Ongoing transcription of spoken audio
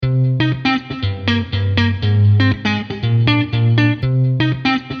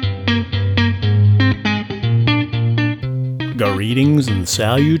Greetings and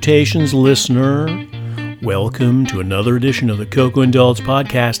salutations, listener. Welcome to another edition of the Coco and Dolls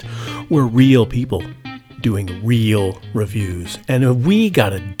podcast. We're real people doing real reviews. And we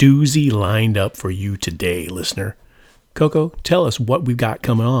got a doozy lined up for you today, listener. Coco, tell us what we've got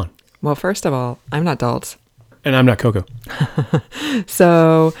coming on. Well, first of all, I'm not Dolls. And I'm not Coco.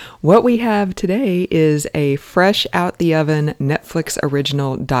 So what we have today is a fresh out the oven Netflix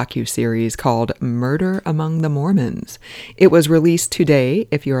original docuseries called Murder Among the Mormons. It was released today,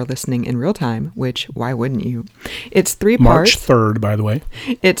 if you are listening in real time, which why wouldn't you? It's 3 parts. March 3rd, by the way.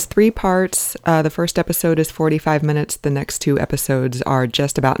 It's 3 parts. The first episode is 45 minutes. The next 2 episodes are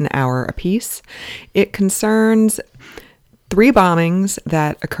just about an hour apiece. It concerns 3 bombings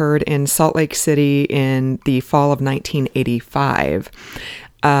that occurred in Salt Lake City in the fall of 1985.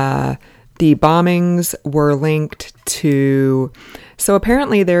 The bombings were linked to... So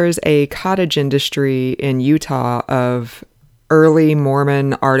apparently there's a cottage industry in Utah of early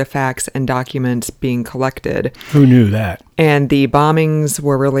Mormon artifacts and documents being collected. Who knew that? And the bombings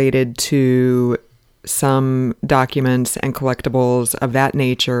were related to some documents and collectibles of that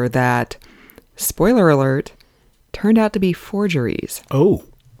nature that, spoiler alert, turned out to be forgeries. Oh.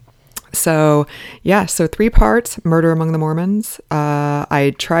 So 3 parts, Murder Among the Mormons.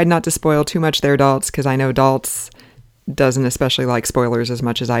 I tried not to spoil too much there, Daltz, because I know Daltz doesn't especially like spoilers as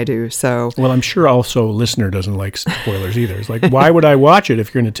much as I do. So, well, I'm sure also listener doesn't like spoilers either. It's like, why would I watch it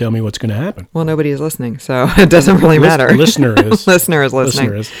if you're going to tell me what's going to happen? Well, nobody is listening, so it doesn't really matter. Listener is. Listener is listening.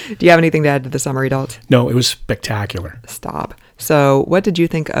 Listener is. Do you have anything to add to the summary, Daltz? No, it was spectacular. Stop. So what did you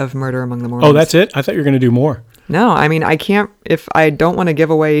think of Murder Among the Mormons? Oh, that's it? I thought you were going to do more. No, I mean, I can't, if I don't want to give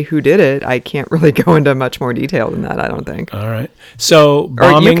away who did it, I can't really go into much more detail than that, I don't think. All right. So,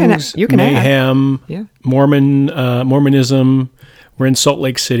 bombings, you can mayhem, yeah. Mormonism. We're in Salt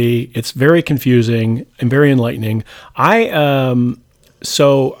Lake City. It's very confusing and very enlightening. I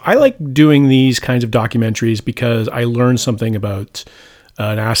like doing these kinds of documentaries because I learn something about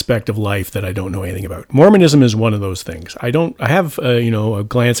an aspect of life that I don't know anything about. Mormonism is one of those things. I have a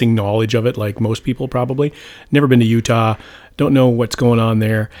glancing knowledge of it, like most people probably. Never been to Utah, don't know what's going on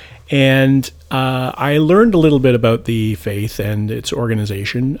there. And I learned a little bit about the faith and its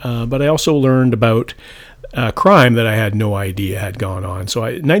organization, but I also learned about crime that I had no idea had gone on. So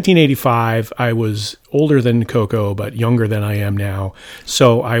in 1985, I was older than Coco, but younger than I am now.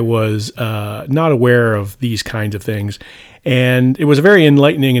 So I was not aware of these kinds of things. And it was a very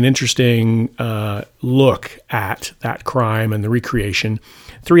enlightening and interesting look at that crime and the recreation.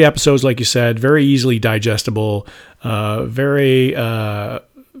 3 episodes, like you said, very easily digestible, very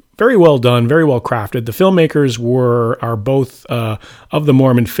well done, very well crafted. The filmmakers are both of the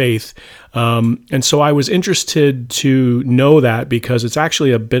Mormon faith. And so I was interested to know that because it's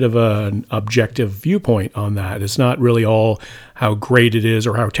actually a bit of an objective viewpoint on that. It's not really all how great it is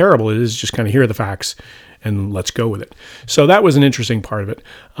or how terrible it is, just kind of here are the facts and let's go with it. So that was an interesting part of it.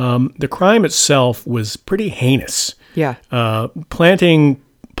 The crime itself was pretty heinous. Yeah. Planting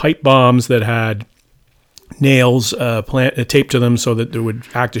pipe bombs that had nails taped to them so that they would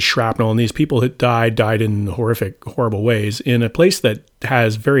act as shrapnel. And these people that died in horrible ways in a place that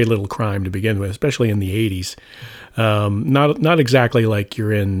has very little crime to begin with, especially in the 80s. Not exactly like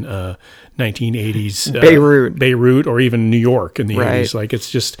you're in 1980s Beirut or even New York in the 80s. Like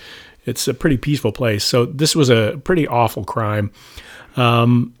it's a pretty peaceful place. So this was a pretty awful crime.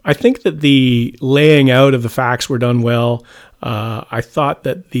 I think that the laying out of the facts were done well. I thought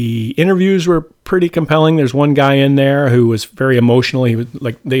that the interviews were pretty compelling. There's one guy in there who was very emotional.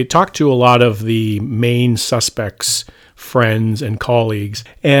 They talked to a lot of the main suspects' friends and colleagues.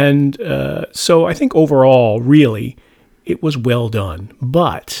 And so I think overall, really, it was well done.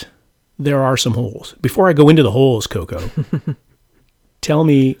 But there are some holes. Before I go into the holes, Coco, tell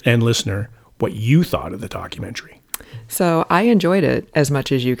me and listener what you thought of the documentary. So I enjoyed it as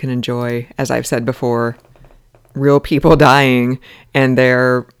much as you can enjoy, as I've said before, real people dying and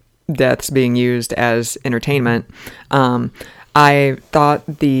their deaths being used as entertainment. I thought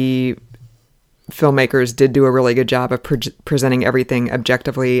the filmmakers did do a really good job of presenting everything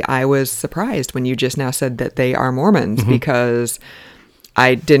objectively. I was surprised when you just now said that they are Mormons because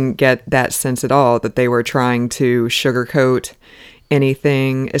I didn't get that sense at all that they were trying to sugarcoat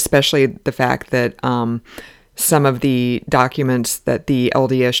anything, especially the fact that some of the documents that the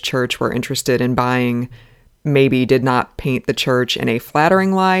LDS Church were interested in buying maybe did not paint the church in a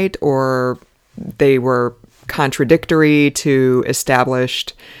flattering light, or they were contradictory to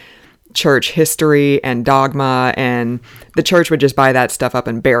established church history and dogma, and the church would just buy that stuff up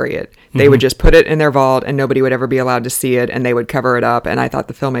and bury it. They would just put it in their vault and nobody would ever be allowed to see it, and they would cover it up. And I thought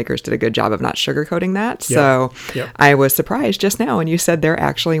the filmmakers did a good job of not sugarcoating that. So I was surprised just now when you said they're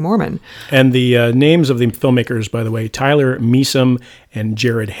actually Mormon. And the names of the filmmakers, by the way, Tyler Measom and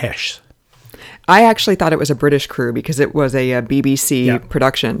Jared Hess. I actually thought it was a British crew because it was a BBC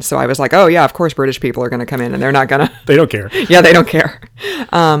production. So I was like, oh, yeah, of course British people are going to come in and they're not going to. They don't care. Yeah, they don't care.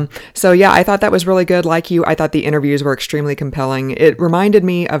 So, yeah, I thought that was really good. Like you, I thought the interviews were extremely compelling. It reminded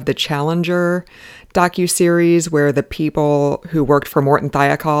me of the Challenger docuseries where the people who worked for Morton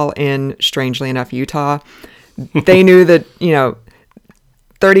Thiokol in, strangely enough, Utah, they knew that,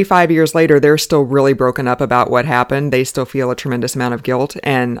 35 years later, they're still really broken up about what happened. They still feel a tremendous amount of guilt.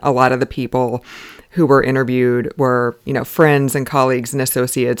 And a lot of the people who were interviewed were, friends and colleagues and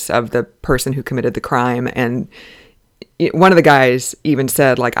associates of the person who committed the crime. And one of the guys even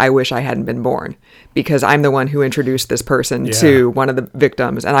said, like, I wish I hadn't been born because I'm the one who introduced this person to one of the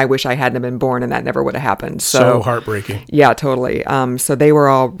victims. And I wish I hadn't been born and that never would have happened. So heartbreaking. Yeah, totally. So they were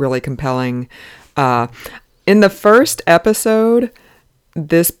all really compelling. In the first episode,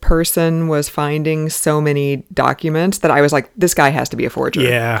 this person was finding so many documents that I was like, this guy has to be a forger.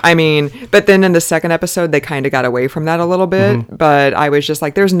 Yeah. I mean, but then in the second episode, they kind of got away from that a little bit, but I was just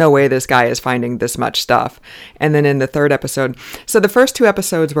like, there's no way this guy is finding this much stuff. And then in the third episode, so the first two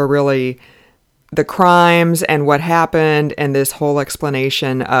episodes were really the crimes and what happened and this whole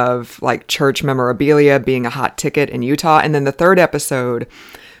explanation of like church memorabilia being a hot ticket in Utah. And then the third episode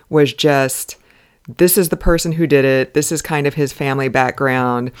was just, this is the person who did it. This is kind of his family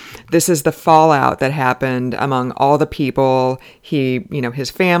background. This is the fallout that happened among all the people. He,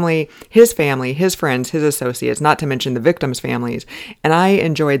 his family, his friends, his associates, not to mention the victims' families. And I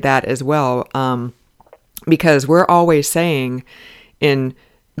enjoyed that as well, because we're always saying in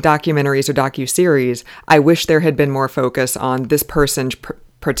documentaries or docuseries, I wish there had been more focus on this person's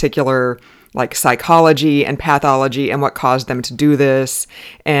particular like psychology and pathology and what caused them to do this.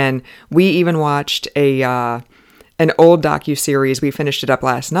 And we even watched an old docuseries. We finished it up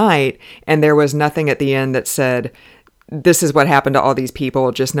last night, and there was nothing at the end that said, this is what happened to all these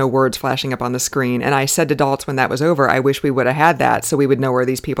people, just no words flashing up on the screen. And I said to Daltz when that was over, I wish we would have had that so we would know where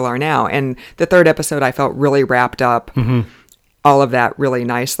these people are now. And the third episode, I felt really wrapped up all of that really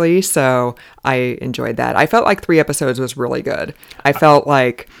nicely. So I enjoyed that. I felt like 3 episodes was really good. I felt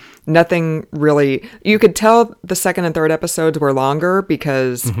like nothing really, you could tell the second and third episodes were longer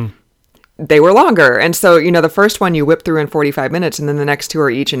because they were longer. And so, the first one you whip through in 45 minutes and then the next 2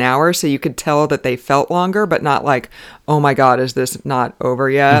 are each an hour. So you could tell that they felt longer, but not like, oh my God, is this not over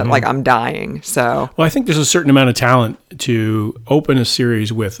yet? Like I'm dying. So, well, I think there's a certain amount of talent to open a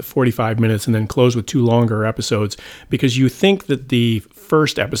series with 45 minutes and then close with 2 longer episodes, because you think that the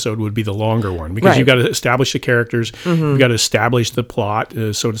first episode would be the longer one because you've got to establish the characters. You've got to establish the plot,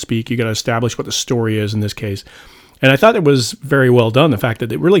 so to speak. You got to establish what the story is in this case. And I thought it was very well done, the fact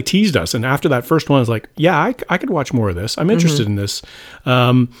that it really teased us. And after that first one, I was like, yeah, I could watch more of this. I'm interested in this.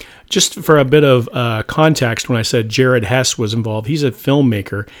 Just for a bit of context, when I said Jared Hess was involved, he's a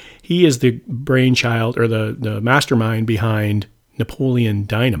filmmaker. He is the brainchild or the mastermind behind Napoleon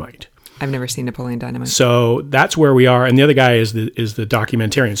Dynamite. I've never seen Napoleon Dynamite. So that's where we are. And the other guy is the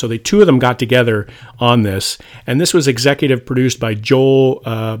documentarian. So the two of them got together on this. And this was executive produced by Joel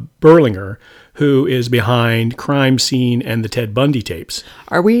Berlinger, who is behind Crime Scene and the Ted Bundy tapes.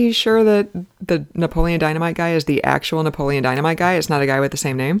 Are we sure that the Napoleon Dynamite guy is the actual Napoleon Dynamite guy? It's not a guy with the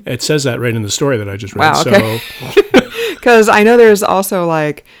same name? It says that right in the story that I just read. Wow, okay. Because I know there's also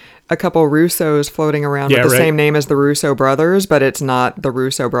like a couple Russos floating around with the same name as the Russo brothers, but it's not the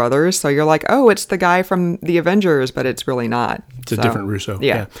Russo brothers. So you're like, oh, it's the guy from the Avengers, but it's really not. It's a different Russo.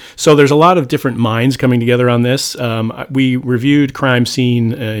 Yeah. So there's a lot of different minds coming together on this. We reviewed Crime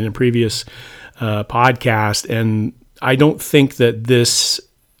Scene in a previous podcast, and I don't think that this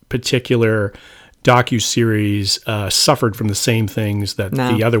particular docuseries suffered from the same things that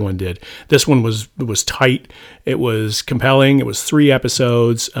the other one did. This one was tight. It was compelling. It was 3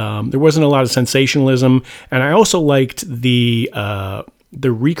 episodes. There wasn't a lot of sensationalism, and I also liked the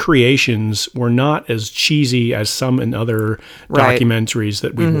recreations were not as cheesy as some in other documentaries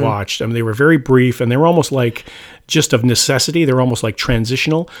that we've watched. I mean, they were very brief, and they were almost like just of necessity. They were almost like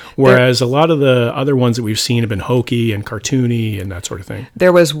transitional, whereas a lot of the other ones that we've seen have been hokey and cartoony and that sort of thing.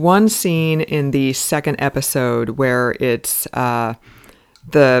 There was one scene in the second episode where it's the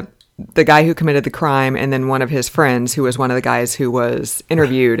the guy who committed the crime and then one of his friends who was one of the guys who was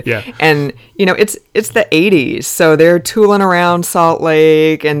interviewed. Yeah. And, it's the 80s. So they're tooling around Salt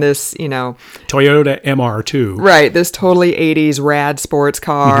Lake and this, Toyota MR2. right, this totally 80s rad sports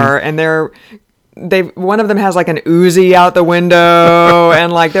car. And one of them has like an Uzi out the window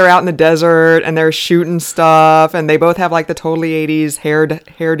and like they're out in the desert and they're shooting stuff and they both have like the totally 80s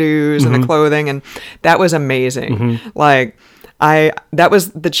hairdos and the clothing, and that was amazing. Like that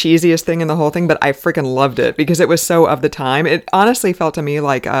was the cheesiest thing in the whole thing, but I freaking loved it because it was so of the time. It honestly felt to me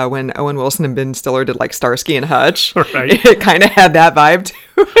like when Owen Wilson and Ben Stiller did like Starsky and Hutch. Right. It kind of had that vibe too.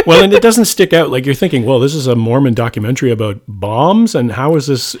 Well, and it doesn't stick out. Like you're thinking, well, this is a Mormon documentary about bombs, and how is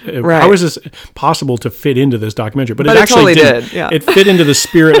this possible to fit into this documentary? But it actually totally did. Yeah. It fit into the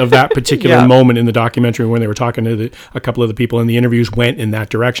spirit of that particular moment in the documentary when they were talking to a couple of the people, and the interviews went in that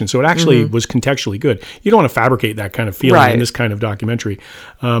direction. So it actually was contextually good. You don't want to fabricate that kind of feeling in this kind of documentary.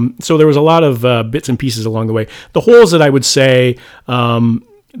 So there was a lot of bits and pieces along the way. The holes that I would say,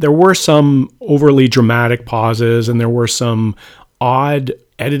 there were some overly dramatic pauses, and there were some odd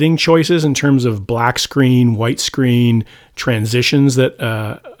editing choices in terms of black screen, white screen transitions that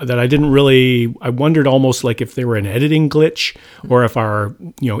I didn't really. I wondered almost like if they were an editing glitch or if our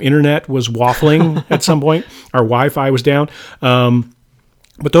internet was waffling at some point, our Wi-Fi was down.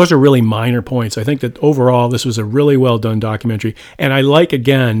 But those are really minor points. I think that overall, this was a really well done documentary. And I like,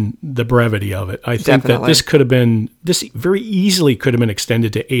 again, the brevity of it. I think that this very easily could have been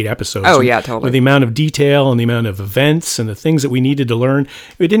extended to 8 episodes. Oh, yeah, totally. With the amount of detail and the amount of events and the things that we needed to learn.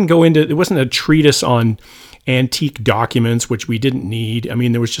 It wasn't a treatise on antique documents, which we didn't need. I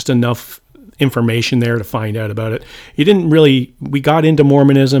mean, there was just enough information there to find out about it. We got into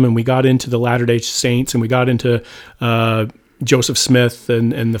Mormonism and we got into the Latter-day Saints and we got into Joseph Smith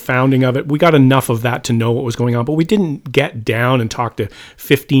and the founding of it. We got enough of that to know what was going on, but we didn't get down and talk to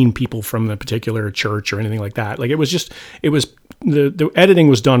 15 people from the particular church or anything like that. Like the editing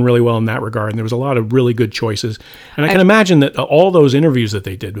was done really well in that regard, and there was a lot of really good choices. And I can imagine that all those interviews that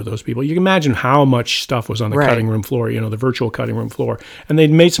they did with those people, you can imagine how much stuff was on the cutting room floor, the virtual cutting room floor. And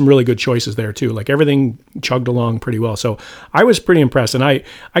they'd made some really good choices there too. Like everything chugged along pretty well. So I was pretty impressed. And I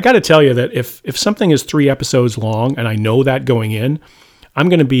got to tell you that if something is 3 episodes long, and I know that going in, I'm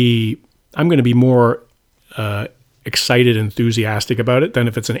going to be more excited, enthusiastic about it than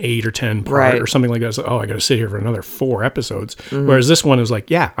if it's an 8 or 10 part or something like that. So, I got to sit here for another 4 episodes. Whereas this one was like,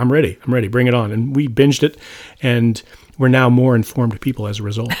 yeah, I'm ready, bring it on. And we binged it, and we're now more informed people as a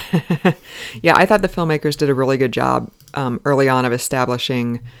result. Yeah, I thought the filmmakers did a really good job early on of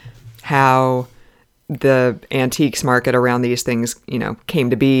establishing how the antiques market around these things,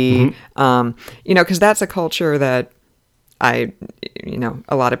 came to be. Because that's a culture that a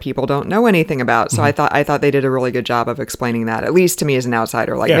lot of people don't know anything about. So I thought they did a really good job of explaining that, at least to me as an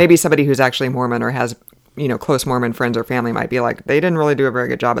outsider. Like maybe somebody who's actually Mormon or has, close Mormon friends or family might be like, they didn't really do a very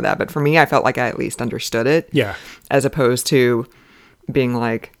good job of that. But for me, I felt like I at least understood it. Yeah. As opposed to being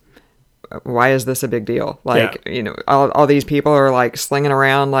like, why is this a big deal? Like, all these people are like slinging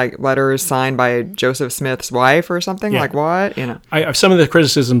around like letters signed by Joseph Smith's wife or something. Like what? Some of the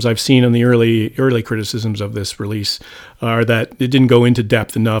criticisms I've seen on the early criticisms of this release are that it didn't go into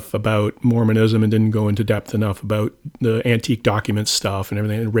depth enough about Mormonism and didn't go into depth enough about the antique documents stuff and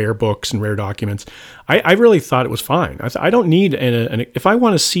everything, and rare books and rare documents. I really thought it was fine. I don't need if I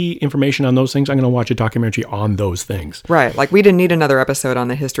want to see information on those things, I'm going to watch a documentary on those things. Right. Like we didn't need another episode on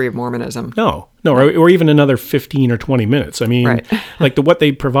the history of Mormonism. No, or even another 15 or 20 minutes. I mean, like what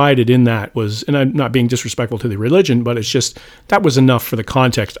they provided in that was, and I'm not being disrespectful to the religion, but it's just, that was enough for the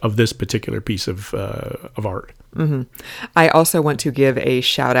context of this particular piece of art. Mm-hmm. I also want to give a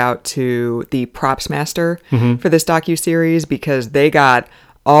shout out to the props master for this docuseries, because they got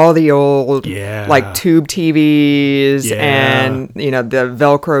all the old like tube TVs and the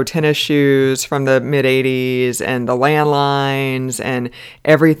Velcro tennis shoes from the mid 80s and the landlines, and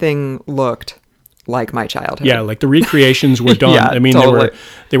everything looked like my childhood. Yeah, like the recreations were done. I mean, totally.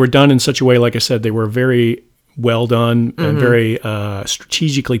 they were done in such a way, like I said, they were very well done and very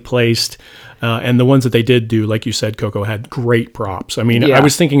strategically placed. And the ones that they did do, like you said, Coco, had great props. I mean, I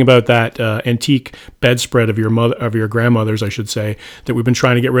was thinking about that antique bedspread of your grandmother's, I should say, that we've been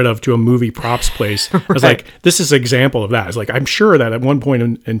trying to get rid of to a movie props place. I was like, this is an example of that. It's like, I'm sure that at one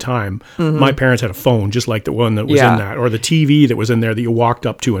point in time, my parents had a phone just like the one that was in that, or the TV that was in there that you walked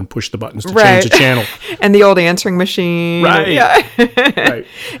up to and pushed the buttons to change the channel. And the old answering machine. Right. Yeah. Right.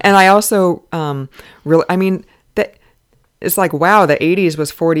 And I also it's like, wow, the 80s was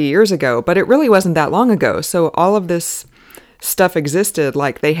 40 years ago, but it really wasn't that long ago. So all of this stuff existed.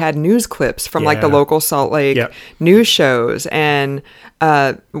 Like they had news clips from like the Yeah. local Salt Lake Yep. news shows. And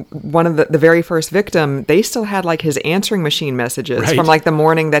one of the very first victim, they still had like his answering machine messages Right. from like the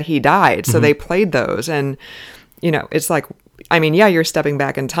morning that he died. So they played those. And, you know, it's like, I mean, yeah, you're stepping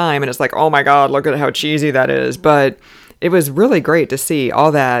back in time and it's like, oh my God, look at how cheesy that is. But it was really great to see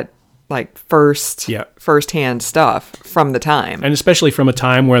all that like firsthand stuff from the time. And especially from a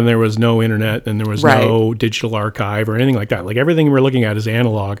time when there was no internet and there was Right. no digital archive or anything like that. Like everything we're looking at is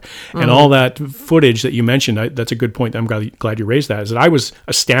analog. And Mm-hmm. all that footage that you mentioned, that's a good point. I'm glad you raised that, is that I was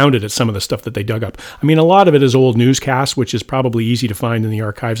astounded at some of the stuff that they dug up. I mean, a lot of it is old newscasts, which is probably easy to find in the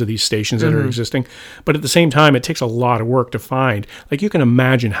archives of these stations Mm-hmm. that are existing. But at the same time, it takes a lot of work to find. Like you can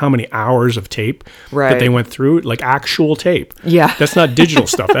imagine how many hours of tape Right. that they went through, like actual tape. Yeah. That's not digital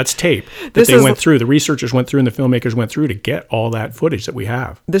stuff. That's tape that This they is- went through. The researchers went through and the filmmakers went through to get all that footage that we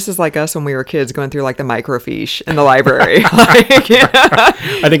have. This is like us when we were kids going through like the microfiche in the library. Like,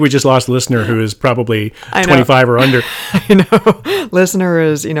 I think we just lost a listener who is probably I know. 25 or under. you know, listener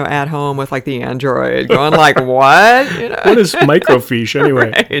is, you know, at home with like the Android going like, what? You know? What is microfiche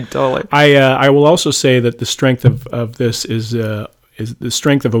anyway? Right, totally. I will also say that the strength of this is the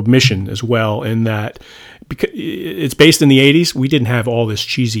strength of omission as well, in that because it's based in the 80s, we didn't have all this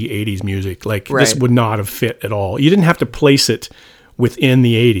cheesy 80s music. Like this Right. would not have fit at all. You didn't have to place it within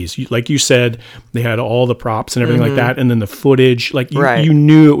the 80s. Like you said, they had all the props and everything like that, and then the footage. Like Right. you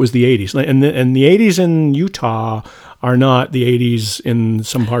knew it was the 80s, and the 80s in Utah are not the 80s in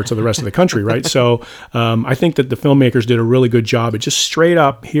some parts of the rest of the country, right? So I think that the filmmakers did a really good job. It just straight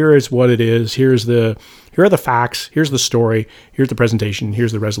up, here is what it is. Here are the facts. Here's the story. Here's the presentation.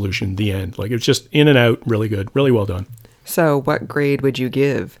 Here's the resolution. The end. Like it's just in and out, really good, really well done. So what grade would you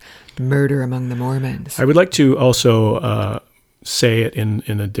give Murder Among the Mormons? I would like to also say it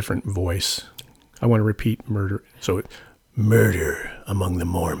in a different voice. I want to repeat murder. So, Murder Among the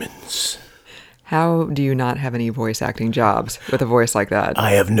Mormons. How do you not have any voice acting jobs with a voice like that?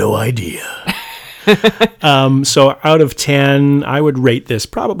 I have no idea. So out of 10, I would rate this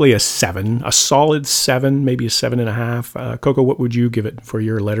probably a 7, a solid 7, maybe a 7.5. Coco, what would you give it for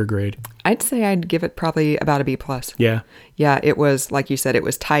your letter grade? I'd say I'd give it probably about a B+. Yeah. Yeah, it was, like you said, it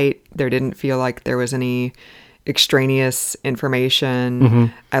was tight. There didn't feel like there was any extraneous information. Mm-hmm.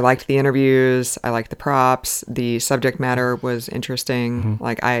 I liked the interviews. I liked the props. The subject matter was interesting. Mm-hmm.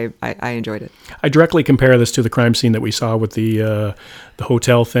 Like I enjoyed it. I directly compare this to the crime scene that we saw with the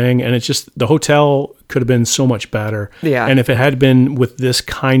hotel thing, and it's just the hotel could have been so much better. Yeah. And if it had been with this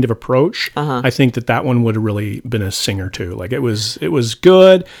kind of approach, I think that one would have really been a singer too. Like it was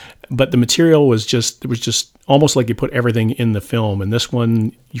good, but the material was just almost like you put everything in the film. And this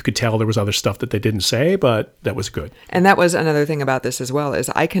one, you could tell there was other stuff that they didn't say, but that was good. And that was another thing about this as well, is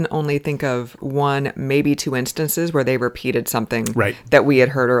I can only think of one, maybe two instances where they repeated something Right. that we had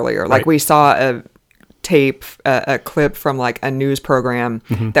heard earlier. Like Right. we saw a tape, a clip from like a news program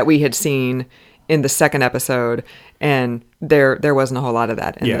that we had seen in the second episode, and there wasn't a whole lot of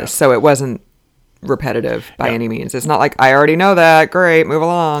that in Yeah. this. So it wasn't repetitive by Yeah. any means. It's not like, I already know that, great, move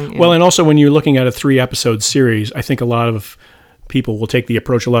along. Well, and also when you're looking at a 3-episode series, I think a lot of people will take the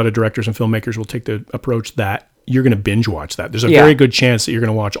approach, a lot of directors and filmmakers will take the approach that you're going to binge watch that. There's a Yeah. very good chance that you're going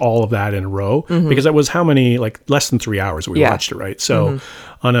to watch all of that in a row, because that was how many, like less than 3 hours that we Yeah. watched it, right? So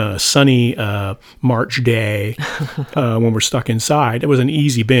on a sunny March day, when we're stuck inside, it was an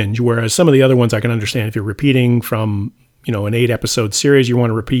easy binge. Whereas some of the other ones I can understand if you're repeating from, an 8-episode series, you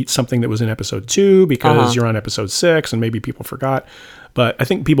want to repeat something that was in episode 2 because you're on episode 6 and maybe people forgot. But I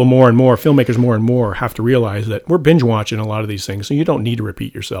think people more and more, filmmakers more and more, have to realize that we're binge watching a lot of these things, so you don't need to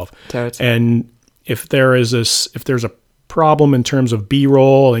repeat yourself. Totally. And if there's a problem in terms of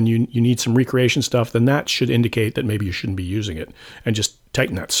B-roll and you need some recreation stuff, then that should indicate that maybe you shouldn't be using it, and just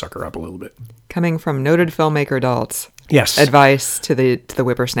tighten that sucker up a little bit. Coming from noted filmmaker adults, Yes. advice to the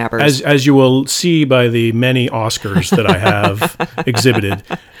whippersnappers. As you will see by the many Oscars that I have exhibited,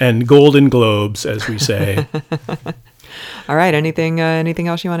 and Golden Globes, as we say. All right, anything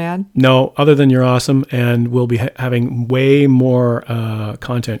else you want to add? No, other than you're awesome, and we'll be having way more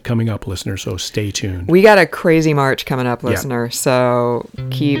content coming up, listeners, so stay tuned. We got a crazy March coming up, listener. So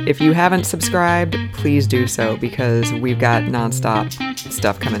if you haven't subscribed, please do so, because we've got nonstop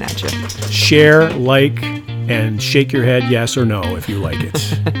stuff coming at you. Share, like, and shake your head yes or no if you like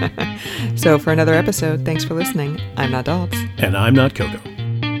it. So for another episode, thanks for listening. I'm not Daltz. And I'm not Coco.